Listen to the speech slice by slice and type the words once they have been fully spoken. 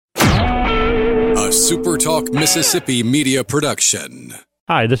SuperTalk Mississippi media production.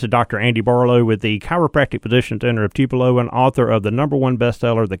 Hi, this is Dr. Andy Barlow with the Chiropractic Physician Center of Tupelo and author of the #1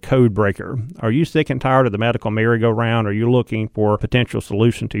 bestseller, The Code Breaker. Are you sick and tired of the medical merry-go-round? Are you looking for a potential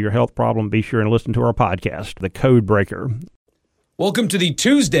solution to your health problem? Be sure and listen to our podcast, The Code Breaker. Welcome to the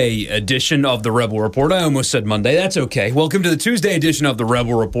Tuesday edition of the Rebel Report. I almost said Monday. That's okay. Welcome to the Tuesday edition of the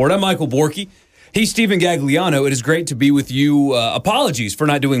Rebel Report. I'm Michael Borky. He's Stephen Gagliano. It is great to be with you. Apologies for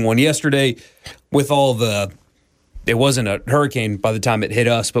not doing one yesterday with all the... It wasn't a hurricane by the time it hit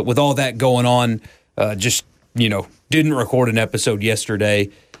us, but with all that going on, didn't record an episode yesterday.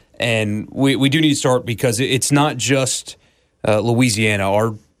 And we do need to start because it's not just Louisiana.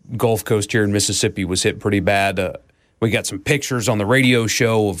 Our Gulf Coast here in Mississippi was hit pretty bad. We got some pictures on the radio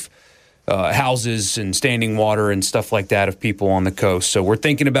show of houses and standing water and stuff like that of people on the coast. So we're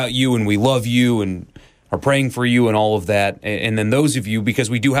thinking about you, and we love you and are praying for you and all of that. And then those of you, because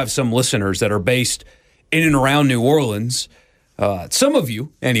we do have some listeners that are based in and around New Orleans, some of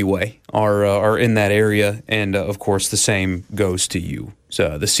you, anyway, are in that area, and, of course, the same goes to you.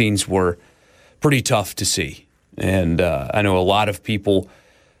 So the scenes were pretty tough to see, and I know a lot of people.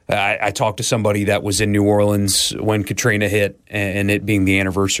 I talked to somebody that was in New Orleans when Katrina hit, and it being the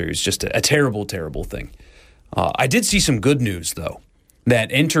anniversary was just a terrible, terrible thing. I did see some good news, though, that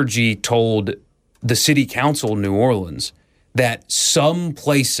Entergy told the city council in New Orleans that some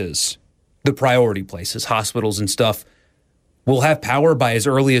places, the priority places, hospitals and stuff, will have power by as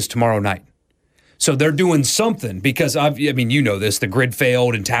early as tomorrow night. So they're doing something because, you know this, the grid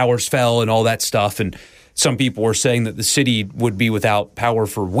failed and towers fell and all that stuff. And some people were saying that the city would be without power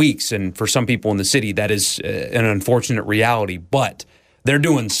for weeks. And for some people in the city, that is an unfortunate reality. But they're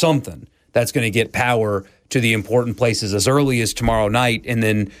doing something that's going to get power to the important places as early as tomorrow night. And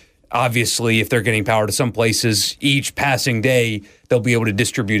then, obviously, if they're getting power to some places, each passing day, they'll be able to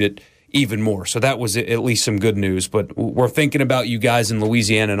distribute it even more. So that was at least some good news. But we're thinking about you guys in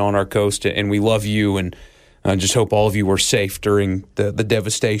Louisiana and on our coast, and we love you, and I just hope all of you were safe during the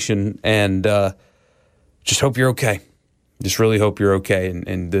devastation, and just hope you're okay. Just really hope you're okay,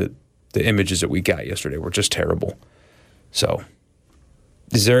 and the images that we got yesterday were just terrible. So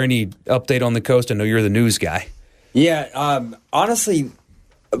is there any update on the coast? I know you're the news guy. Yeah, honestly,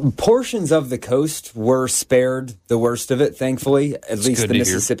 portions of the coast were spared the worst of it, thankfully. At least the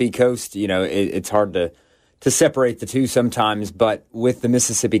Mississippi coast. You know, it's hard to separate the two sometimes, but with the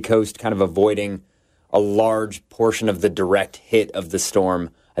Mississippi coast kind of avoiding a large portion of the direct hit of the storm,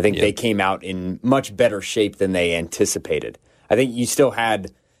 I think they came out in much better shape than they anticipated. I think you still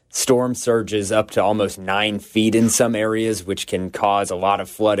had storm surges up to almost 9 feet in some areas, which can cause a lot of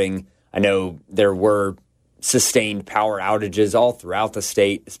flooding. I know there were sustained power outages all throughout the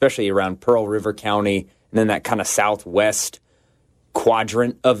state, especially around Pearl River County, and then that kind of southwest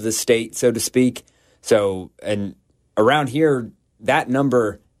quadrant of the state, so to speak. So, and around here, that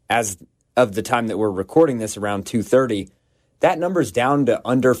number, as of the time that we're recording this, around 2:30, that number's down to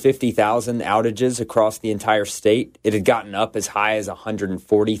under 50,000 outages across the entire state. It had gotten up as high as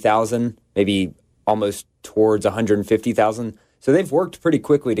 140,000, maybe almost towards 150,000. So they've worked pretty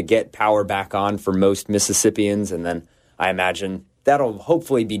quickly to get power back on for most Mississippians, and then I imagine that'll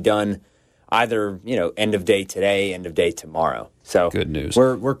hopefully be done either, end of day today, end of day tomorrow. So good news.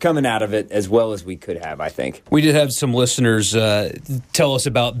 We're coming out of it as well as we could have, I think. We did have some listeners tell us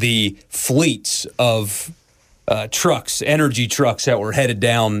about the fleets of trucks, energy trucks that were headed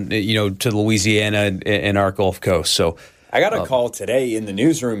down, to Louisiana and our Gulf Coast. So I got a call today in the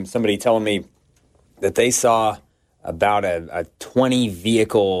newsroom, somebody telling me that they saw about a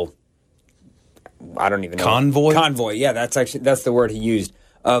 20-vehicle, I don't even know. Convoy, yeah, that's the word he used,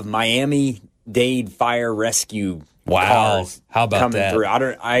 of Miami-Dade fire rescue cars. How about coming that? Through.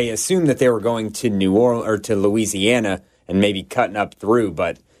 I assume that they were going to New Orleans or to Louisiana and maybe cutting up through,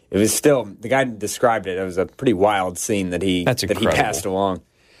 but it was still, the guy described it. It was a pretty wild scene that he passed along.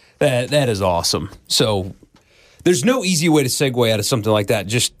 That is awesome. So there's no easy way to segue out of something like that.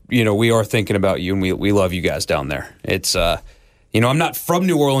 Just, we are thinking about you, and we love you guys down there. It's, I'm not from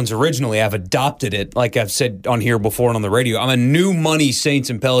New Orleans originally. I've adopted it, like I've said on here before and on the radio. I'm a New Money Saints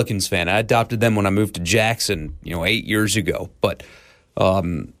and Pelicans fan. I adopted them when I moved to Jackson, 8 years ago. But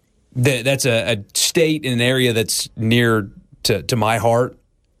that's a state in an area that's near to my heart,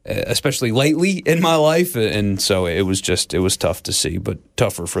 especially lately in my life. And so it was tough to see, but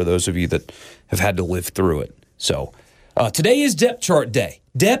tougher for those of you that have had to live through it. So today is Depth Chart Day.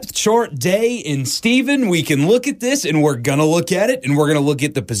 Depth chart day, and Steven, we can look at this, and we're going to look at it, and we're going to look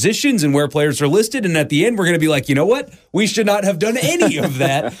at the positions and where players are listed, and at the end, we're going to be like, you know what? We should not have done any of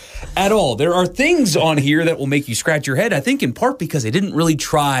that at all. There are things on here that will make you scratch your head, I think in part because they didn't really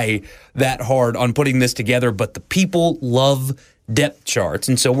try that hard on putting this together, but the people love depth charts,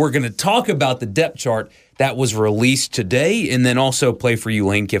 and so we're going to talk about the depth chart that was released today, and then also play for you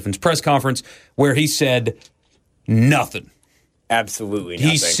Lane Kiffin's press conference where he said nothing. Absolutely nothing.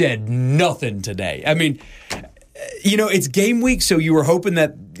 He said nothing today. I mean, it's game week, so you were hoping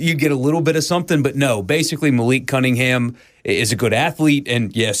that you'd get a little bit of something, but no. Basically, Malik Cunningham is a good athlete,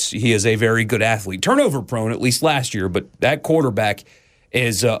 and yes, he is a very good athlete. Turnover prone, at least last year, but that quarterback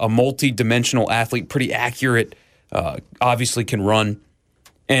is a multi-dimensional athlete, pretty accurate, obviously can run.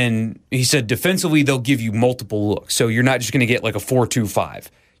 And he said defensively, they'll give you multiple looks, so you're not just going to get like a 4-2-5.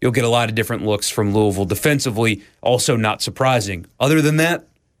 You'll get a lot of different looks from Louisville defensively. Also not surprising. Other than that,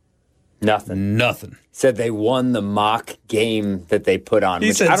 Nothing. Said they won the mock game that they put on.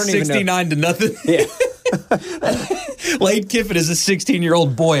 He said I don't 69 even know. To nothing. Yeah. Lane Kiffin is a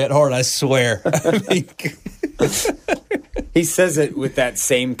 16-year-old boy at heart, I swear. He says it with that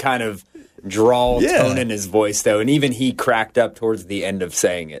same kind of drawl tone in his voice, though, and even he cracked up towards the end of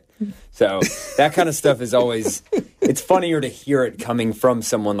saying it. So that kind of stuff is always, it's funnier to hear it coming from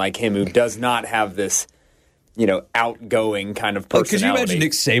someone like him who does not have this, outgoing kind of personality. Could you imagine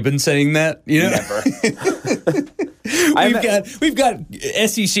Nick Saban saying that? Never. We've got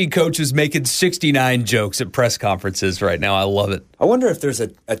SEC coaches making 69 jokes at press conferences right now. I love it. I wonder if there's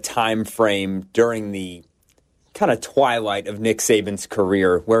a time frame during the kind of twilight of Nick Saban's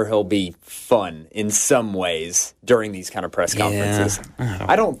career where he'll be fun in some ways during these kind of press conferences.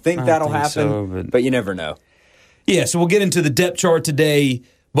 I don't think that'll happen, so, but you never know. Yeah, so we'll get into the depth chart today.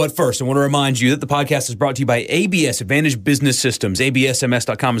 But first, I want to remind you that the podcast is brought to you by ABS, Advantage Business Systems.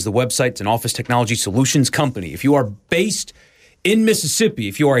 ABSMS.com is the website. It's an office technology solutions company. If you are based in Mississippi,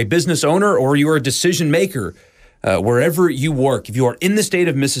 if you are a business owner or you are a decision maker, wherever you work, if you are in the state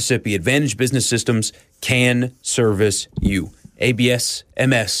of Mississippi, Advantage Business Systems can service you.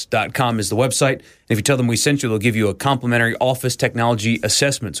 ABSMS.com is the website. And if you tell them we sent you, they'll give you a complimentary office technology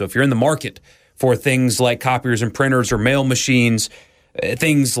assessment. So if you're in the market for things like copiers and printers or mail machines,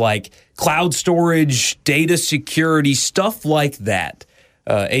 things like cloud storage, data security, stuff like that,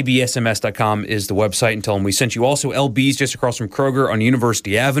 ABSMS.com is the website, and tell them we sent you. Also, LB's just across from Kroger on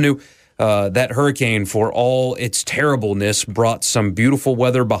University Avenue. That hurricane, for all its terribleness, brought some beautiful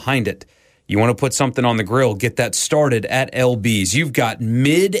weather behind it. You want to put something on the grill, get that started at LB's. You've got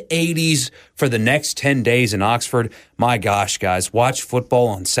mid-80s for the next 10 days in Oxford. My gosh, guys, watch football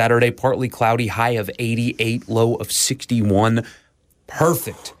on Saturday. Partly cloudy, high of 88, low of 61.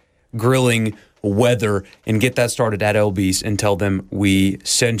 Perfect grilling weather, and get that started at LB's and tell them we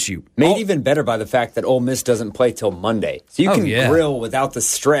sent you. Made even better by the fact that Ole Miss doesn't play till Monday. So you can grill without the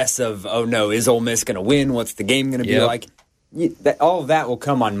stress of, oh no, is Ole Miss going to win? What's the game going to be like? All of that will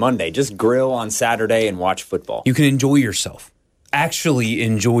come on Monday. Just grill on Saturday and watch football. You can enjoy yourself. Actually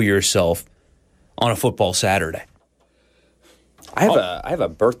enjoy yourself on a football Saturday. I have a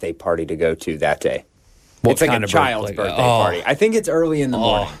birthday party to go to that day. What it's like kind a of child's birthday party. I think it's early in the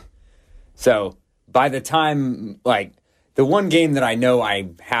morning. So by the time, the one game that I know I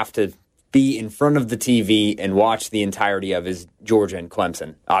have to be in front of the TV and watch the entirety of is Georgia and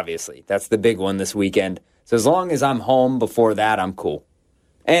Clemson, obviously. That's the big one this weekend. So as long as I'm home before that, I'm cool.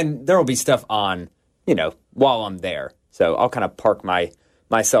 And there will be stuff on, while I'm there. So I'll kind of park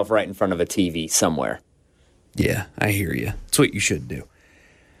myself right in front of a TV somewhere. Yeah, I hear you. That's what you should do.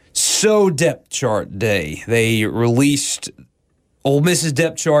 So depth chart day. They released Ole Miss's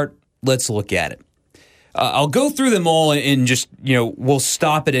depth chart. Let's look at it. I'll go through them all and just, we'll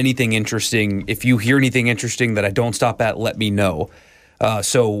stop at anything interesting. If you hear anything interesting that I don't stop at, let me know.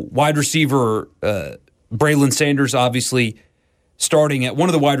 So wide receiver, Braylon Sanders, obviously starting at one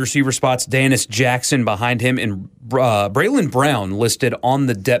of the wide receiver spots, Dennis Jackson behind him, and Braylon Brown listed on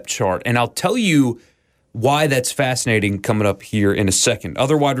the depth chart. And I'll tell you why that's fascinating coming up here in a second.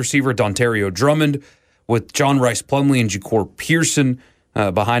 Other wide receiver, Dontario Drummond, with John Rice Plumlee and Ja'Cour Pearson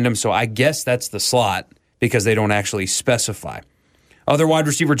behind him. So I guess that's the slot because they don't actually specify. Other wide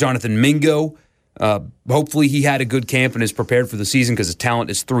receiver, Jonathan Mingo. Hopefully he had a good camp and is prepared for the season because his talent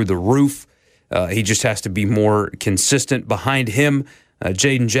is through the roof. He just has to be more consistent. Behind him,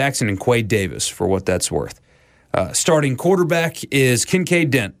 Jaden Jackson and Quay Davis, for what that's worth. Starting quarterback is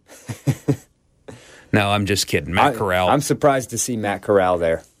Kincaid Dent. No, I'm just kidding. Matt Corral. I'm surprised to see Matt Corral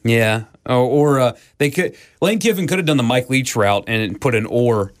there. Yeah. Lane Kiffin could have done the Mike Leach route and put an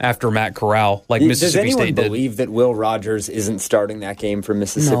or after Matt Corral like Mississippi State did. Does anyone believe that Will Rogers isn't starting that game for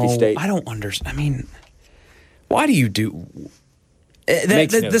Mississippi State? I don't understand. I mean, why do you do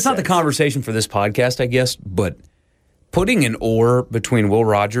that's not the conversation for this podcast, I guess, but putting an or between Will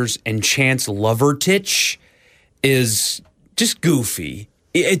Rogers and Chance Lovertich is just goofy.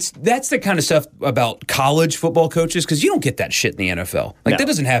 That's the kind of stuff about college football coaches, because you don't get that shit in the NFL. That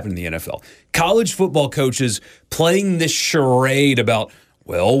doesn't happen in the NFL. College football coaches playing this charade about,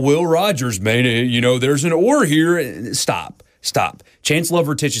 well, Will Rogers made it, there's an or here. Stop. Chance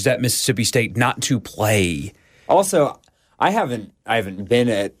Lovertich is at Mississippi State not to play. Also, I haven't been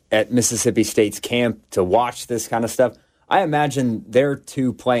at Mississippi State's camp to watch this kind of stuff. I imagine their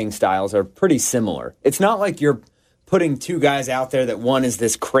two playing styles are pretty similar. It's not like you're putting two guys out there that one is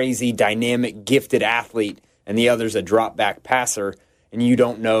this crazy, dynamic, gifted athlete and the other's a drop-back passer, and you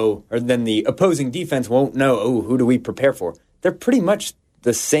don't know, or then the opposing defense won't know, who do we prepare for? They're pretty much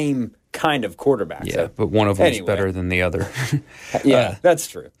the same kind of quarterback. Yeah, but one of them is better than the other. Yeah, that's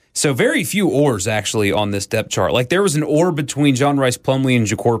true. So very few ors actually on this depth chart. Like there was an or between John Rice Plumlee and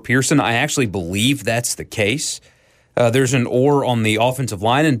Ja'Cour Pearson. I actually believe that's the case. There's an or on the offensive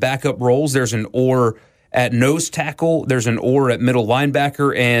line and backup roles. There's an or at nose tackle. There's an or at middle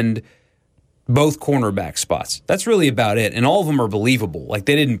linebacker and both cornerback spots. That's really about it. And all of them are believable. Like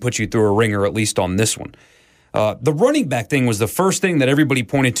they didn't put you through a ringer, at least on this one. The running back thing was the first thing that everybody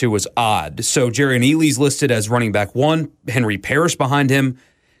pointed to was odd. So Jerrion Ealy's listed as running back 1, Henry Parrish behind him,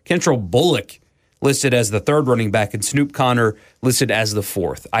 Kentrell Bullock listed as the 3rd running back, and Snoop Conner listed as the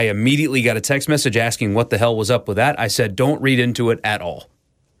 4th. I immediately got a text message asking what the hell was up with that. I said, don't read into it at all.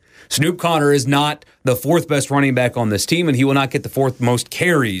 Snoop Conner is not the 4th best running back on this team, and he will not get the 4th most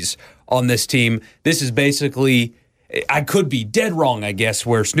carries on this team. This is basically, I could be dead wrong, I guess,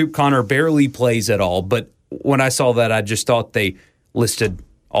 where Snoop Conner barely plays at all. But when I saw that, I just thought they listed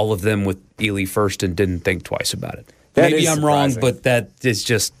all of them with Ealy first and didn't think twice about it. Maybe I'm wrong, but that is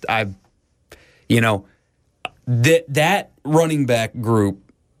just, that running back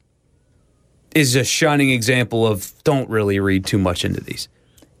group is a shining example of don't really read too much into these.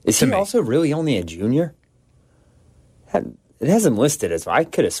 Is he also really only a junior? It has him listed as, I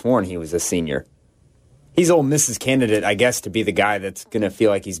could have sworn he was a senior. He's Ole Miss's candidate, I guess, to be the guy that's going to feel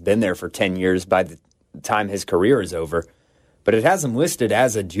like he's been there for 10 years by the time his career is over. But it has him listed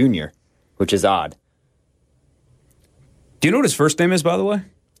as a junior, which is odd. Do you know what his first name is, by the way?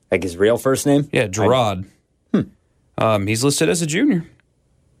 Like his real first name? Yeah, Gerard. He's listed as a junior.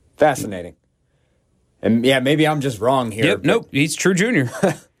 Fascinating. And yeah, maybe I'm just wrong here. Yep, nope, he's true junior.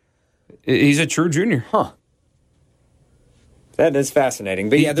 He's a true junior. Huh. That is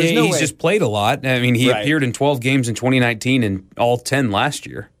fascinating. But yeah, there's no way. He's just played a lot. I mean, he appeared in 12 games in 2019 and all 10 last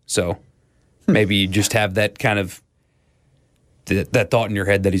year. So maybe you just have that kind of that thought in your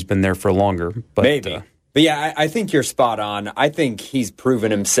head that he's been there for longer. But, maybe. But yeah, I think you're spot on. I think he's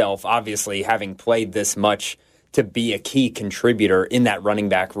proven himself, obviously, having played this much, to be a key contributor in that running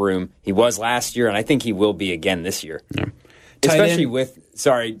back room. He was last year, and I think he will be again this year. Yeah. Especially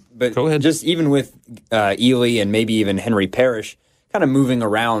Go ahead. Just even with Ealy and maybe even Henry Parrish kind of moving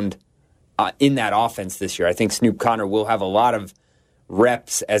around in that offense this year. I think Snoop Conner will have a lot of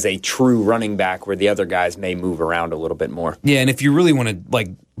reps as a true running back where the other guys may move around a little bit more. Yeah, and if you really want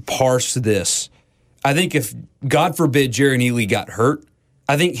to parse this, I think if, God forbid, Jerrion Ealy got hurt,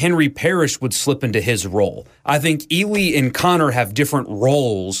 I think Henry Parrish would slip into his role. I think Ealy and Conner have different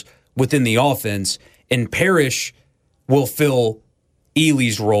roles within the offense, and Parrish will fill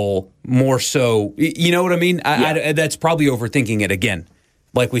Ealy's role more so. You know what I mean? Yeah. That's probably overthinking it again.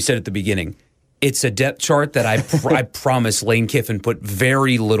 Like we said at the beginning, it's a depth chart that I promise Lane Kiffin put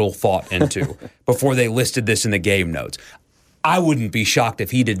very little thought into before they listed this in the game notes. I wouldn't be shocked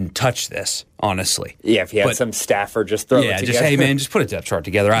if he didn't touch this, honestly. Yeah, if he had some staffer just throw it together. Yeah, hey, man, just put a depth chart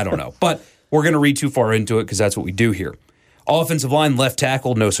together. I don't know. But we're going to read too far into it because that's what we do here. Offensive line, left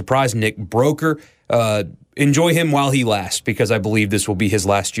tackle, no surprise, Nick Broeker. Enjoy him while he lasts because I believe this will be his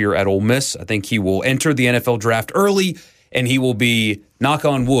last year at Ole Miss. I think he will enter the NFL draft early, and he will be, knock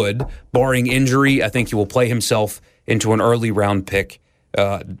on wood, barring injury, I think he will play himself into an early round pick.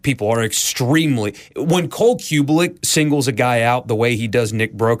 People are extremely... When Cole Kubelik singles a guy out the way he does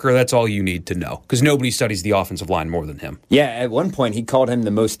Nick Broeker, that's all you need to know because nobody studies the offensive line more than him. Yeah, at one point he called him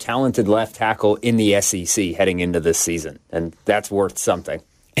the most talented left tackle in the SEC heading into this season, and that's worth something.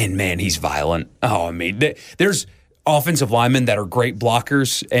 And man, he's violent. Oh, I mean, there's offensive linemen that are great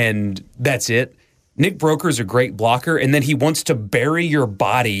blockers, and that's it. Nick Broker's a great blocker, and then he wants to bury your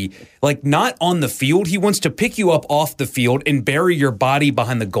body, like not on the field. He wants to pick you up off the field and bury your body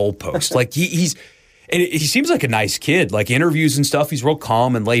behind the goalpost. Like he seems like a nice kid. Like interviews and stuff, he's real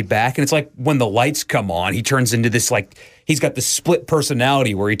calm and laid back. And it's like when the lights come on, he turns into this like he's got this split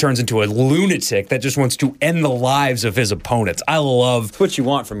personality where he turns into a lunatic that just wants to end the lives of his opponents. I love it's what you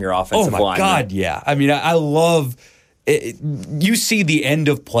want from your offensive line. Oh my God, yeah. I mean, I love. You see the end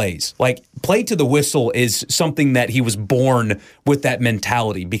of plays. Like, play to the whistle is something that he was born with that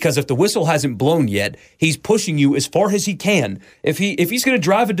mentality. Because if the whistle hasn't blown yet, he's pushing you as far as he can. If he's going to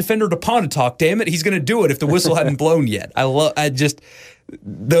drive a defender to Pontotoc, damn it, he's going to do it if the whistle hadn't blown yet.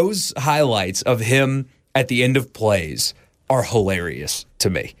 Those highlights of him at the end of plays are hilarious to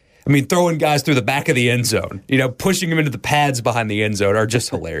me. I mean, throwing guys through the back of the end zone, pushing them into the pads behind the end zone are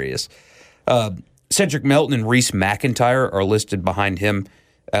just hilarious. Cedric Melton and Reese McIntyre are listed behind him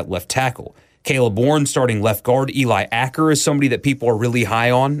at left tackle. Caleb Bourne starting left guard. Eli Acker is somebody that people are really high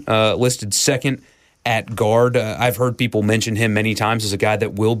on, listed second at guard. I've heard people mention him many times as a guy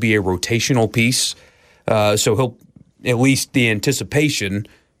that will be a rotational piece. So he'll, at least the anticipation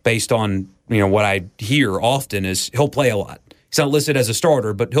based on what I hear often is he'll play a lot. He's not listed as a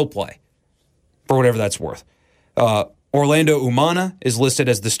starter, but he'll play for whatever that's worth. Orlando Umana is listed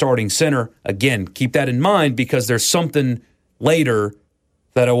as the starting center. Again, keep that in mind because there's something later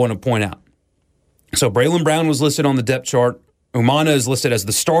that I want to point out. So Braylon Brown was listed on the depth chart. Umana is listed as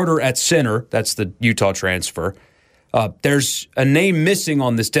the starter at center. That's the Utah transfer. There's a name missing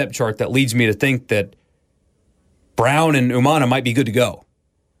on this depth chart that leads me to think that Brown and Umana might be good to go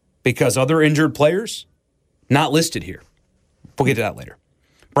because other injured players not listed here. We'll get to that later.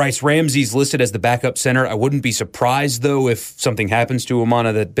 Bryce Ramsey's listed as the backup center. I wouldn't be surprised, though, if something happens to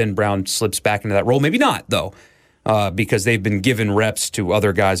Umana that Ben Brown slips back into that role. Maybe not, though, because they've been given reps to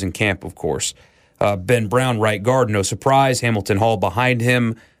other guys in camp, of course. Ben Brown, right guard, no surprise. Hamilton Hall behind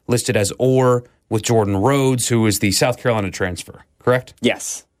him, listed as Orr with Jordan Rhodes, who is the South Carolina transfer, correct?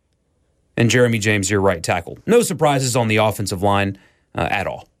 Yes. And Jeremy James, your right tackle. No surprises on the offensive line at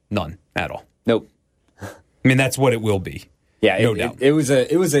all. None at all. Nope. I mean, that's what it will be. Yeah, no doubt. It was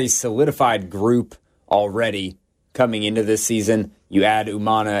a solidified group already coming into this season. You add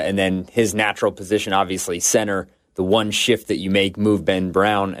Umana and then his natural position, obviously center. The one shift that you make, move Ben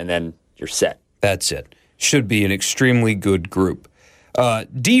Brown, and then you're set. That's it. Should be an extremely good group.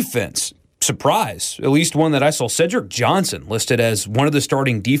 Defense, surprise, at least one that I saw. Cedric Johnson listed as one of the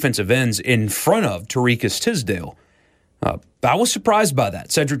starting defensive ends in front of Tariqus Tisdale. I was surprised by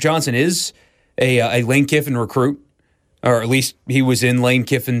that. Cedric Johnson is a Lane Kiffin recruit. Or at least he was in Lane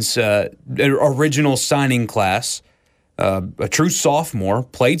Kiffin's original signing class. A true sophomore,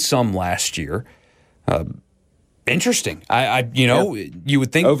 played some last year. Interesting. You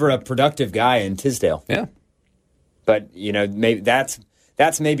would think over a productive guy in Tisdale. Yeah, but maybe that's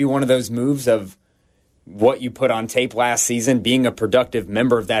maybe one of those moves of what you put on tape last season. Being a productive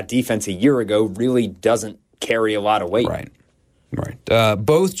member of that defense a year ago really doesn't carry a lot of weight. Right.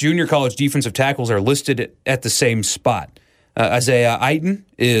 Both junior college defensive tackles are listed at the same spot. Isaiah Ayton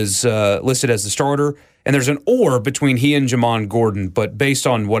is listed as the starter, and there's an or between he and Jamon Gordon, but based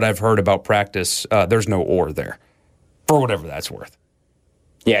on what I've heard about practice, there's no or there, for whatever that's worth.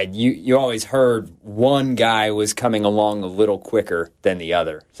 Yeah, you always heard one guy was coming along a little quicker than the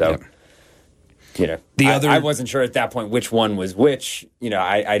other. So, I wasn't sure at that point which one was which.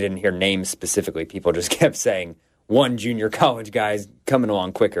 I didn't hear names specifically. People just kept saying, one junior college guy's coming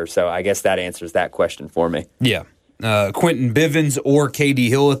along quicker, so I guess that answers that question for me. Yeah. Quentin Bivens or KD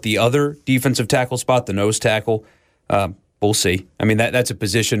Hill at the other defensive tackle spot, the nose tackle. We'll see. I mean, that's a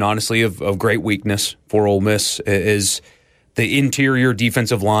position, honestly, of great weakness for Ole Miss is the interior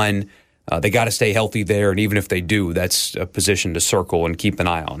defensive line. They got to stay healthy there, and even if they do, that's a position to circle and keep an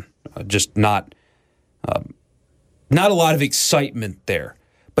eye on. Just not a lot of excitement there.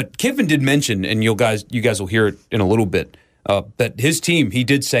 But Kiffin did mention, and you guys will hear it in a little bit, that his team, he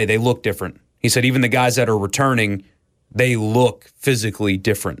did say they look different. He said even the guys that are returning, they look physically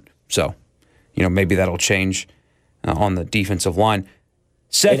different. So, maybe that'll change on the defensive line.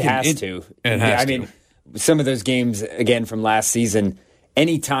 Second, it has to. Some of those games, again, from last season,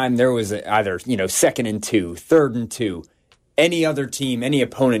 anytime there was either, 2nd and 2, 3rd and 2, any other team, any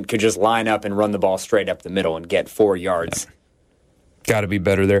opponent could just line up and run the ball straight up the middle and get 4 yards. Yeah. Got to be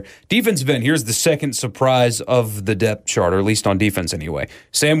better there. Defensive end, here's the second surprise of the depth chart, or at least on defense anyway.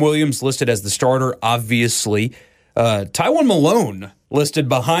 Sam Williams listed as the starter, obviously. Tywone Malone listed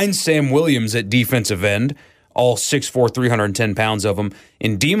behind Sam Williams at defensive end, all 6'4", 310 pounds of them.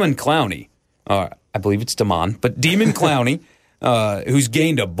 And Demon Clowney, I believe it's Damon, but Demon Clowney who's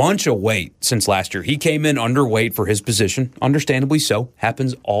gained a bunch of weight since last year. He came in underweight for his position, understandably so.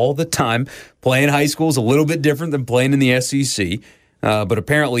 Happens all the time. Playing high school is a little bit different than playing in the SEC, but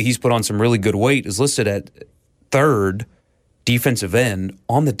apparently he's put on some really good weight. Is listed at third defensive end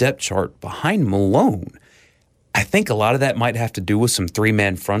on the depth chart behind Malone. I think a lot of that might have to do with some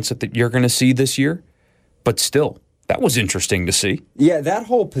three-man fronts that you're going to see this year, but still, that was interesting to see. Yeah, that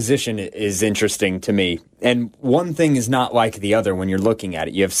whole position is interesting to me. And one thing is not like the other when you're looking at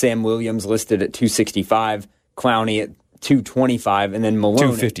it. You have Sam Williams listed at 265, Clowney at 225, and then Malone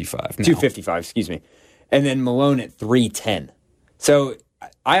 255. At 255, excuse me. And then Malone at 310. So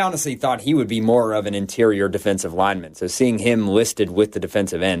I honestly thought he would be more of an interior defensive lineman. So seeing him listed with the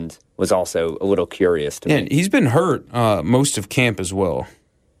defensive end was also a little curious to me. And he's been hurt most of camp as well.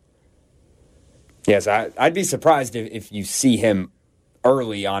 Yes, I'd be surprised if you see him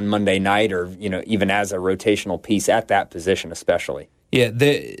early on Monday night, or even as a rotational piece at that position, especially. Yeah,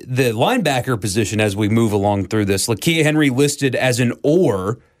 the linebacker position as we move along through this, Lakia Henry listed as an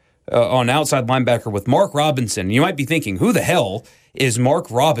or on outside linebacker with Mark Robinson. You might be thinking, who the hell is Mark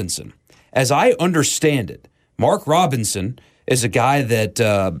Robinson? As I understand it, Mark Robinson is a guy that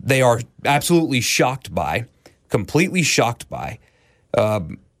they are absolutely shocked by, completely shocked by.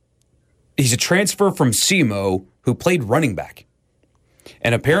 He's a transfer from SEMO who played running back.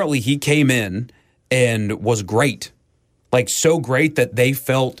 And apparently he came in and was great. Like, so great that they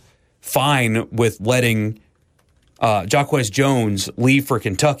felt fine with letting Jacquez Jones leave for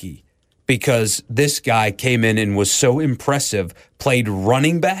Kentucky because this guy came in and was so impressive, played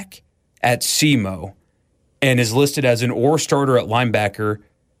running back at SEMO, and is listed as an or starter at linebacker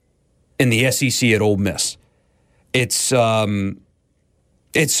in the SEC at Ole Miss. It's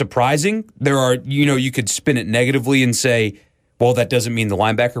surprising. There are, you could spin it negatively and say, well, that doesn't mean the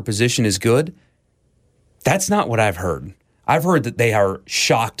linebacker position is good. That's not what I've heard. I've heard that they are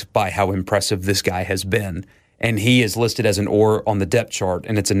shocked by how impressive this guy has been, and he is listed as an or on the depth chart,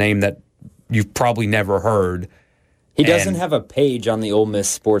 and it's a name that you've probably never heard. He doesn't have a page on the Ole Miss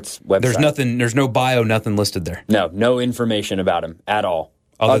sports website. There's no bio, nothing listed there. No information about him at all.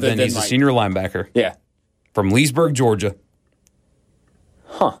 Other than he's a senior linebacker. Yeah. From Leesburg, Georgia.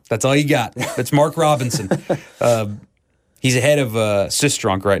 Huh. That's all you got. That's Mark Robinson. He's ahead of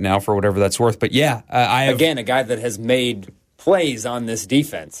Sistrunk right now for whatever that's worth. But yeah, again, a guy that has made plays on this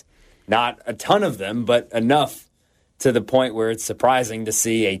defense. Not a ton of them, but enough to the point where it's surprising to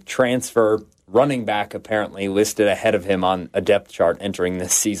see a transfer running back apparently listed ahead of him on a depth chart entering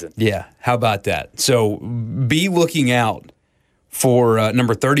this season. Yeah, how about that? So be looking out for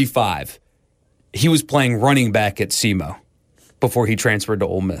number 35. He was playing running back at SEMO before he transferred to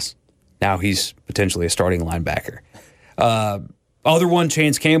Ole Miss. Now he's potentially a starting linebacker. Other one,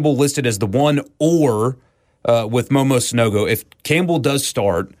 Chance Campbell, listed as the one or with Momo Sanogo. If Campbell does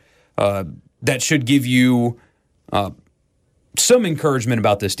start, that should give you some encouragement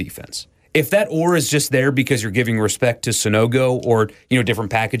about this defense. If that or is just there because you're giving respect to Sanogo or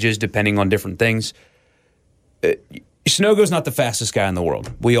different packages depending on different things, Sanogo's not the fastest guy in the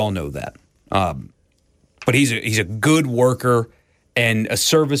world. We all know that. But he's a good worker and a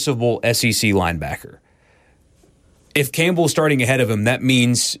serviceable SEC linebacker. If Campbell's starting ahead of him, that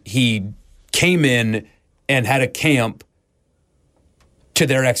means he came in and had a camp to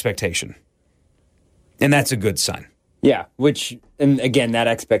their expectation. And that's a good sign. Yeah, and again, that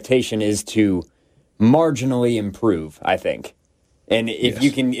expectation is to marginally improve, I think. And if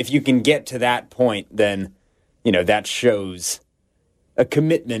you can get to that point, then, that shows a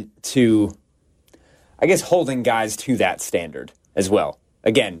commitment to, I guess, holding guys to that standard as well.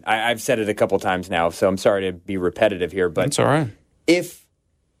 Again, I've said it a couple times now, so I'm sorry to be repetitive here, but that's all right. If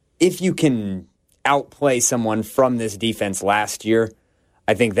you can outplay someone from this defense last year,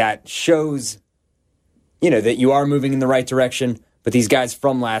 I think that shows, that you are moving in the right direction, but these guys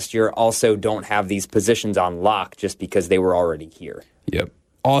from last year also don't have these positions on lock just because they were already here. Yep.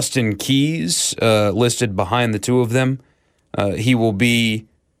 Austin Keys, listed behind the two of them. He will be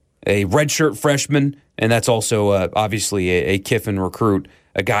a redshirt freshman, and that's also obviously a Kiffin recruit,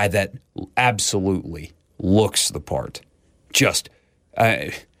 a guy that absolutely looks the part.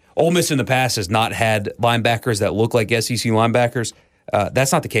 Ole Miss in the past has not had linebackers that look like SEC linebackers.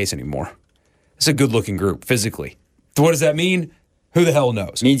 That's not the case anymore. It's a good-looking group physically. What does that mean? Who the hell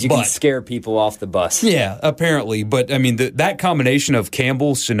knows? It means you can scare people off the bus. Yeah, apparently. But, I mean, that combination of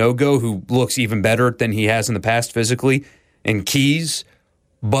Campbell, Sanogo, who looks even better than he has in the past physically, and Keys,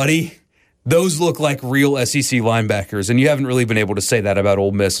 buddy, those look like real SEC linebackers. And you haven't really been able to say that about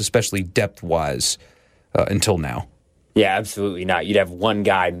Ole Miss, especially depth-wise, until now. Yeah, absolutely not. You'd have one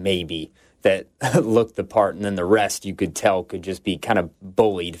guy maybe that looked the part, and then the rest you could tell could just be kind of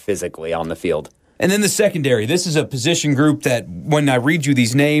bullied physically on the field. And then the secondary. This is a position group that when I read you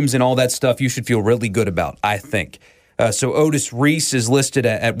these names and all that stuff, you should feel really good about, I think. So Otis Reese is listed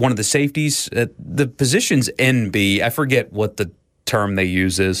at one of the safeties. The position's NB. I forget what the term they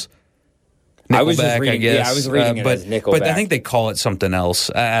use is. Nickelback, I was just reading, I guess. Yeah, I was reading it as nickelback. But I think they call it something else.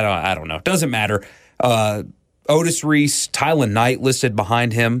 I don't know. Doesn't matter. Otis Reese, Tylan Knight listed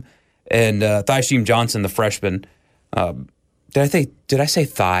behind him, and Thaisheem Johnson, the freshman. Did I say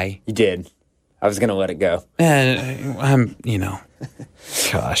Thigh? You did. I was going to let it go.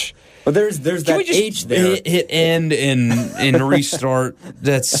 Gosh. Well, there's that H there. Hit end and restart.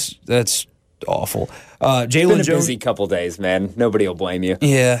 That's awful. Jalen Jones. Been a busy couple days, man. Nobody will blame you.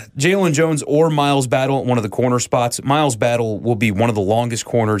 Yeah, Jalen Jones or Miles Battle at one of the corner spots. Miles Battle will be one of the longest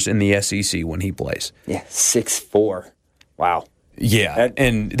corners in the SEC when he plays. Yeah, 6'4". Wow. Yeah,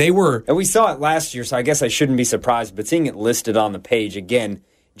 and we saw it last year, so I guess I shouldn't be surprised. But seeing it listed on the page again,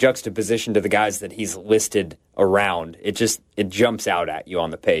 juxtaposition to the guys that he's listed around, it jumps out at you on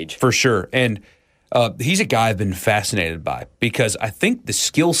the page for sure. And he's a guy I've been fascinated by because I think the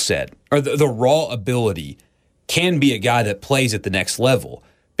skill set or the raw ability can be a guy that plays at the next level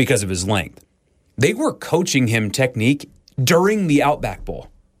because of his length. They were coaching him technique during the Outback Bowl.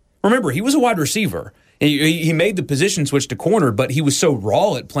 Remember, he was a wide receiver. He made the position switch to corner, but he was so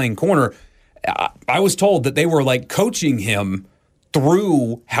raw at playing corner. I was told that they were like coaching him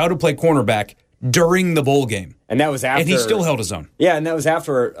through how to play cornerback during the bowl game. And that was after... And he still held his own. Yeah, and that was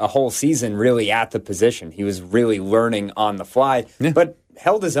after a whole season really at the position. He was really learning on the fly, but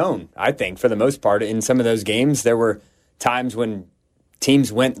held his own, I think, for the most part. In some of those games, there were times when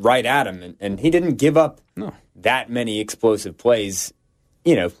teams went right at him, and he didn't give up that many explosive plays,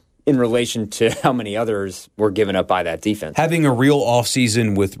 in relation to how many others were given up by that defense. Having a real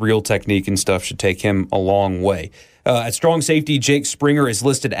offseason with real technique and stuff should take him a long way. At strong safety, Jake Springer is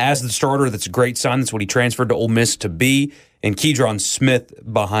listed as the starter. That's a great sign. That's what he transferred to Ole Miss to be. And Keydron Smith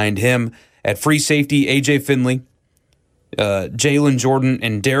behind him. At free safety, A.J. Finley, Jalen Jordan,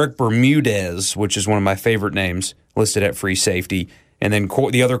 and Derek Bermudez, which is one of my favorite names, listed at free safety. And then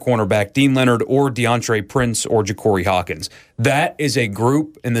the other cornerback, Dean Leonard or DeAndre Prince or Ja'Cory Hawkins. That is a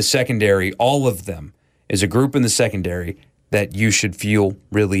group in the secondary, all of them, is a group in the secondary that you should feel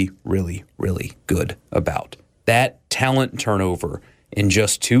really, really, really good about. That talent turnover in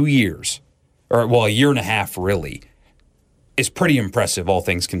just 2 years, a year and a half really, is pretty impressive, all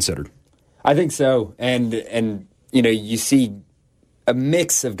things considered. I think so. And you see a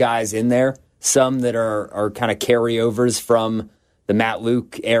mix of guys in there, some that are kind of carryovers from the Matt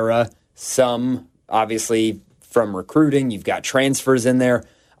Luke era, some obviously from recruiting. You've got transfers in there.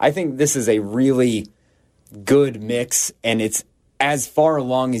 I think this is a really good mix, and it's as far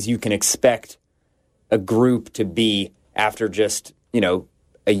along as you can expect a group to be after just,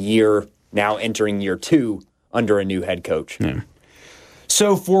 a year, now entering year 2 under a new head coach. Yeah.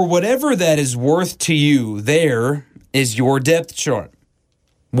 So for whatever that is worth to you, there is your depth chart.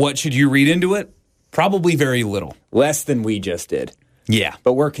 What should you read into it? Probably very little. Less than we just did. Yeah.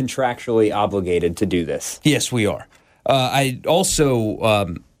 But we're contractually obligated to do this. Yes, we are. I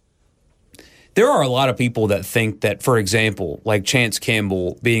also, there are a lot of people that think that, for example, like Chance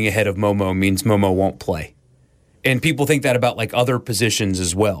Campbell being ahead of Momo means Momo won't play. And people think that about like other positions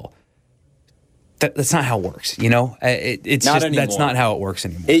as well. That's not how it works, It's not just anymore. That's not how it works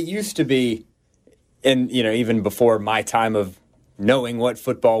anymore. It used to be, and even before my time of knowing what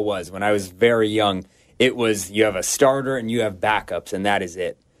football was, when I was very young, it was you have a starter and you have backups, and that is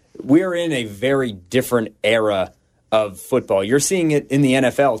it. We're in a very different era of football. You're seeing it in the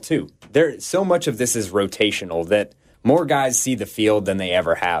NFL, too. So much of this is rotational that more guys see the field than they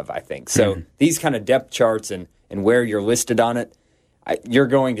ever have, I think. So these kind of depth charts and where you're listed on it, you're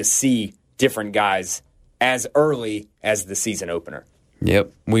going to see different guys as early as the season opener.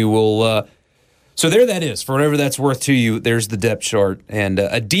 Yep. We will... So there that is. For whatever that's worth to you, there's the depth chart and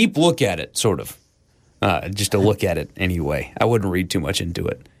a deep look at it, sort of. Just a look at it anyway. I wouldn't read too much into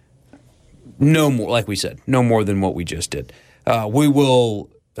it. No more, like we said, no more than what we just did. We will...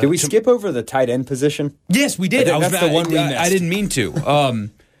 Did we skip over the tight end position? Yes, we did. That's the one we missed. I didn't mean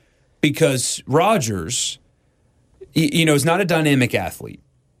to. Because Rodgers, is not a dynamic athlete.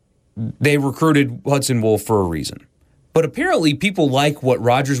 They recruited Hudson Wolf for a reason. But apparently people like what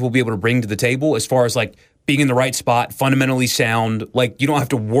Rodgers will be able to bring to the table as far as like being in the right spot, fundamentally sound. Like you don't have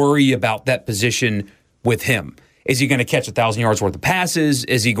to worry about that position with him. Is he going to catch 1,000 yards worth of passes?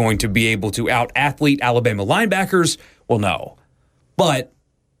 Is he going to be able to out-athlete Alabama linebackers? Well, no. But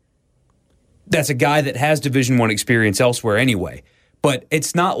that's a guy that has Division I experience elsewhere anyway. But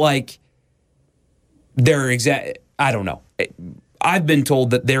it's not like I don't know. I've been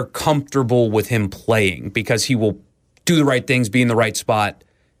told that they're comfortable with him playing because he will do the right things, be in the right spot,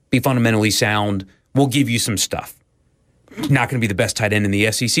 be fundamentally sound, will give you some stuff. Not going to be the best tight end in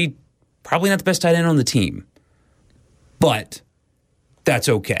the SEC, probably not the best tight end on the team. But that's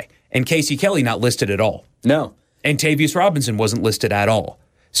okay. And Casey Kelly not listed at all. No. And Tavius Robinson wasn't listed at all.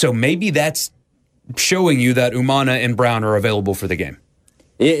 So maybe that's showing you that Umana and Brown are available for the game.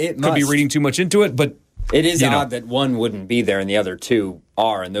 It could be reading too much into it, but it is odd that one wouldn't be there and the other two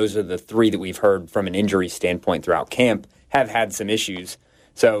are, and those are the three that we've heard from an injury standpoint throughout camp have had some issues.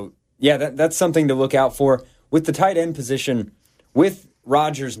 So, yeah, that's something to look out for. With the tight end position, with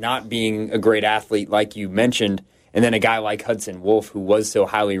Rodgers not being a great athlete like you mentioned, and then a guy like Hudson Wolf who was so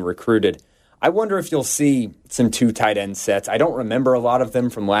highly recruited, I wonder if you'll see some 2 tight end sets. I don't remember a lot of them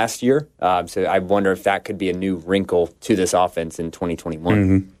from last year, so I wonder if that could be a new wrinkle to this offense in 2021.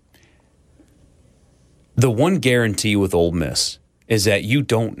 Mm-hmm. The one guarantee with Ole Miss is that you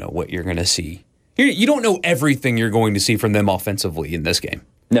don't know what you're going to see. You don't know everything you're going to see from them offensively in this game.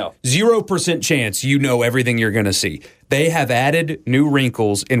 No. 0% chance you know everything you're going to see. They have added new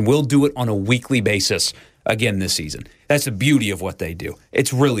wrinkles and will do it on a weekly basis again this season. That's the beauty of what they do.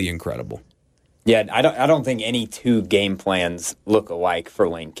 It's really incredible. Yeah, I don't think any 2 game plans look alike for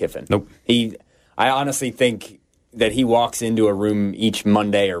Lane Kiffin. Nope. I honestly think that he walks into a room each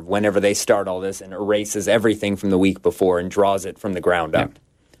Monday or whenever they start all this and erases everything from the week before and draws it from the ground up.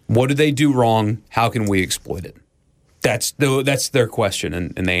 Yeah. What do they do wrong? How can we exploit it? That's their question,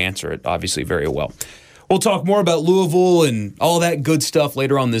 and they answer it obviously very well. We'll talk more about Louisville and all that good stuff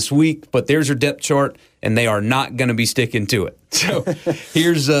later on this week, but there's your depth chart, and they are not going to be sticking to it. So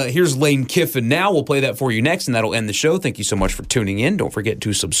here's Lane Kiffin now. We'll play that for you next, and that'll end the show. Thank you so much for tuning in. Don't forget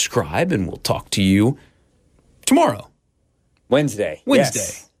to subscribe, and we'll talk to you tomorrow. Wednesday.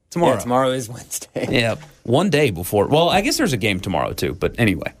 Yes. Tomorrow. Yeah, tomorrow is Wednesday. Yeah, one day before. Well, I guess there's a game tomorrow too, but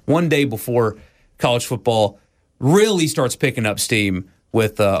anyway, one day before college football really starts picking up steam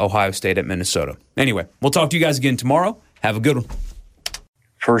with Ohio State at Minnesota. Anyway, we'll talk to you guys again tomorrow. Have a good one.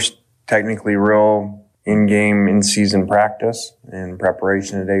 First, technically real in-game, in-season practice and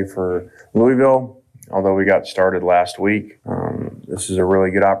preparation today for Louisville, although we got started last week. This is a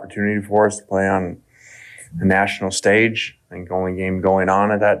really good opportunity for us to play on a national stage. I think only game going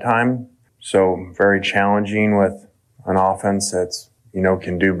on at that time. So very challenging with an offense that's,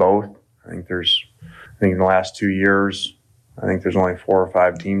 can do both. I think in the last 2 years, I think there's only 4 or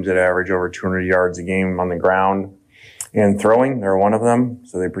 5 teams that average over 200 yards a game on the ground and throwing. They're one of them.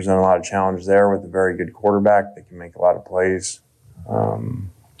 So they present a lot of challenges there with a very good quarterback that can make a lot of plays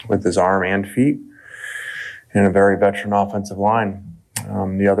with his arm and feet, and a very veteran offensive line.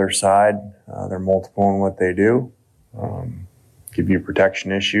 The other side, they're multiple in what they do. Give you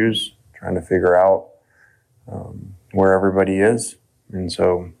protection issues, trying to figure out where everybody is. And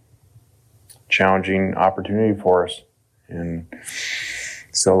so challenging opportunity for us. And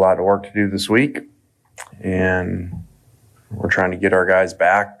still a lot of work to do this week. And we're trying to get our guys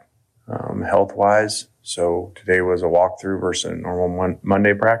back health-wise. So today was a walkthrough versus a normal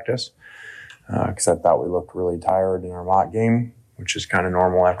Monday practice because I thought we looked really tired in our mock game, which is kind of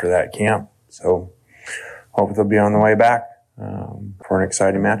normal after that camp. So hope they'll be on the way back for an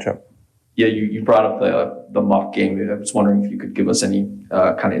exciting matchup. Yeah, you brought up the mock game. I was wondering if you could give us any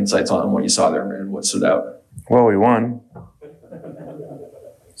kind of insights on what you saw there and what stood out. Well, we won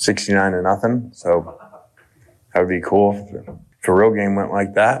 69-0. So that would be cool if a real game went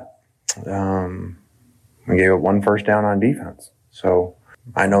like that. We gave up 1 first down on defense. So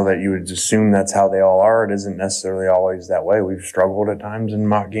I know that you would assume that's how they all are. It isn't necessarily always that way. We've struggled at times in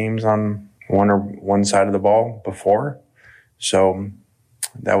mock games on one side of the ball before. So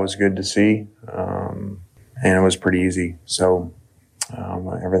that was good to see. And it was pretty easy. So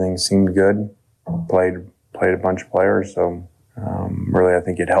everything seemed good. Played a bunch of players. So really, I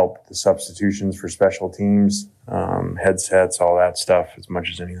think it helped the substitutions for special teams, headsets, all that stuff as much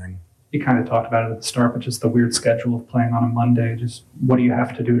as anything. You kind of talked about it at the start, but just the weird schedule of playing on a Monday. Just what do you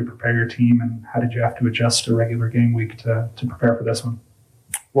have to do to prepare your team, and how did you have to adjust to regular game week to prepare for this one?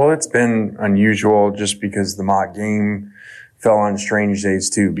 Well, it's been unusual just because the mock game fell on strange days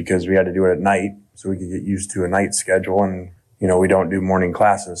too, because we had to do it at night so we could get used to a night schedule. And, we don't do morning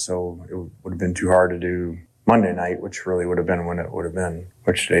classes, so it would have been too hard to do Monday night, which really would have been when it would have been,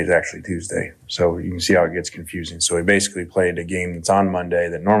 which today is actually Tuesday. So you can see how it gets confusing. So we basically played a game that's on Monday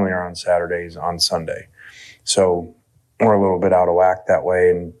that normally are on Saturdays on Sunday. So we're a little bit out of whack that way.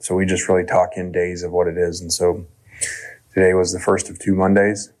 And so we just really talk in days of what it is. And so today was the first of 2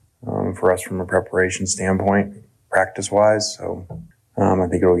 Mondays for us from a preparation standpoint, practice-wise. So I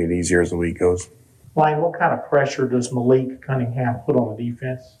think it'll get easier as the week goes. Lane, what kind of pressure does Malik Cunningham put on the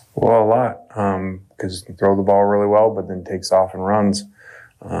defense? Well, a lot, because he can throw the ball really well, but then takes off and runs.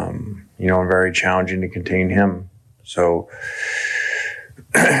 And very challenging to contain him. So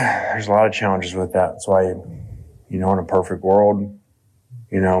there's a lot of challenges with that. That's why, in a perfect world,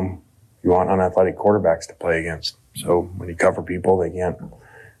 you want unathletic quarterbacks to play against. So when you cover people, they can't,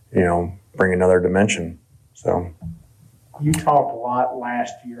 bring another dimension. So. You talked a lot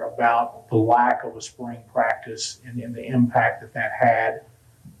last year about the lack of a spring practice and the impact that had.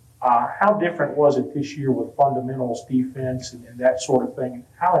 How different was it this year with fundamentals, defense, and that sort of thing?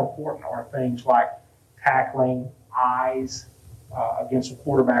 How important are things like tackling, eyes against a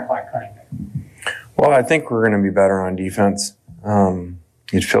quarterback like Cunningham? Well, I think we're going to be better on defense.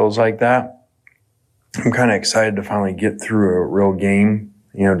 It feels like that. I'm kind of excited to finally get through a real game,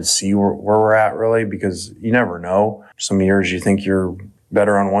 to see where we're at really, because you never know. Some years you think you're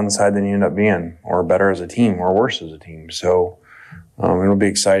better on one side than you end up being, or better as a team, or worse as a team. So it'll be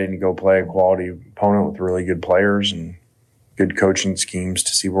exciting to go play a quality opponent with really good players and good coaching schemes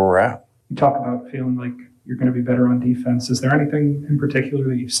to see where we're at. You talk about feeling like you're going to be better on defense. Is there anything in particular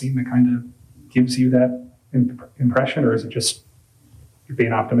that you've seen that kind of gives you that impression, or is it just you're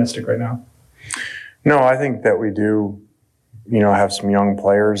being optimistic right now? No, I think that we do, have some young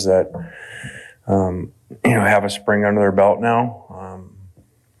players that, have a spring under their belt now.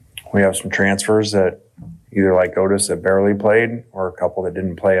 We have some transfers that either like Otis that barely played or a couple that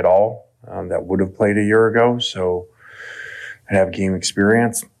didn't play at all that would have played a year ago. So I have game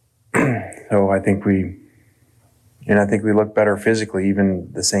experience. So I think we look better physically.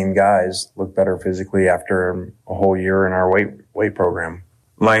 Even the same guys look better physically after a whole year in our weight program.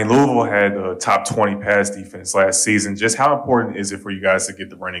 Lane, Louisville had a top 20 pass defense last season. Just how important is it for you guys to get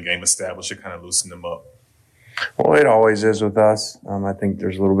the running game established and kind of loosen them up? Well, it always is with us. I think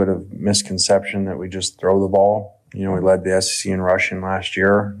there's a little bit of misconception that we just throw the ball. We led the SEC in rushing last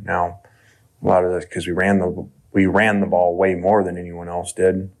year. Now, a lot of that's because we ran the ball way more than anyone else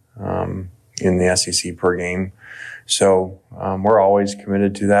did in the SEC per game. So we're always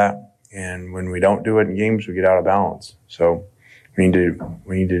committed to that. And when we don't do it in games, we get out of balance. So we need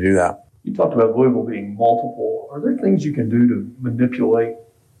to do that. You talked about Louisville being multiple. Are there things you can do to manipulate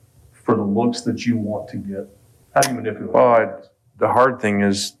for the looks that you want to get? How do you manipulate? Well, the hard thing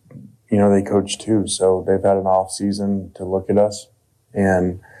is, they coach too, so they've had an off season to look at us.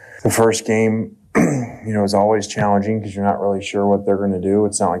 And the first game, is always challenging because you're not really sure what they're going to do.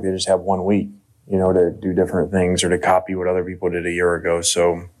 It's not like they just have 1 week, to do different things or to copy what other people did a year ago.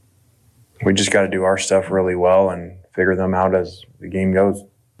 So we just got to do our stuff really well and figure them out as the game goes.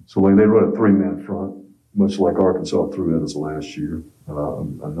 So they run a 3-man front, much like Arkansas threw at us last year. I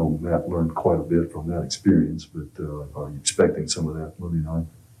know Matt learned quite a bit from that experience, but are you expecting some of that Monday night?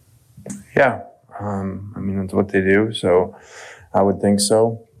 Yeah. That's what they do, so I would think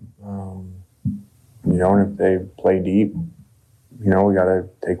so. And if they play deep, we got to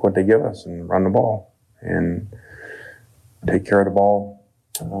take what they give us and run the ball and take care of the ball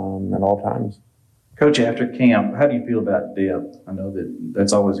at all times. Coach, after camp, how do you feel about depth? I know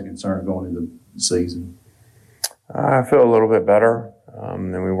that's always a concern going into the season. I feel a little bit better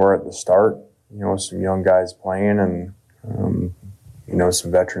than we were at the start. Some young guys playing and,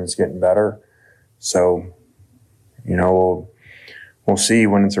 some veterans getting better. So, we'll see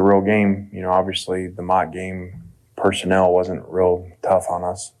when it's a real game. Obviously the mock game personnel wasn't real tough on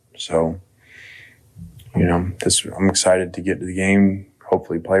us. So, I'm excited to get to the game,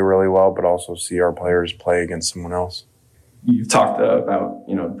 hopefully play really well, but also see our players play against someone else. You've talked about,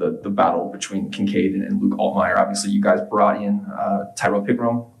 the battle between Kincaid and Luke Altmaier. Obviously, you guys brought in Tyrell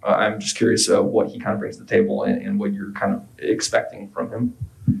Pickram. I'm just curious what he kind of brings to the table and what you're kind of expecting from him.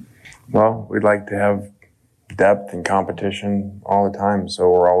 Well, we'd like to have depth and competition all the time, so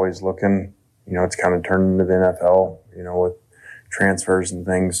we're always looking. It's kind of turned into the NFL, with transfers and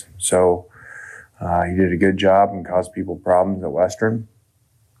things. So he did a good job and caused people problems at Western.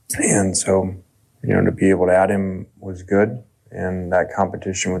 And so, to be able to add him was good. And that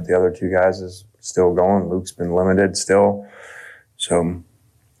competition with the other two guys is still going. Luke's been limited still. So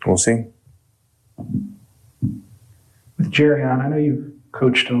we'll see. With Jerrion, I know you've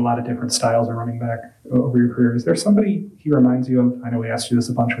coached a lot of different styles of running back over your career. Is there somebody he reminds you of? I know we asked you this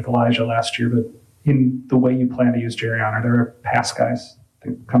a bunch with Elijah last year, but in the way you plan to use Jerrion, are there past guys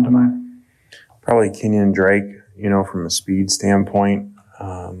that come to mind? Probably Kenyon Drake, from a speed standpoint.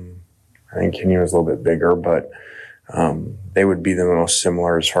 I think Kenyon was a little bit bigger, but they would be the most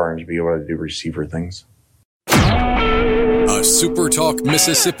similar as far as being able to do receiver things. A SuperTalk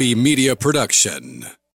Mississippi media production.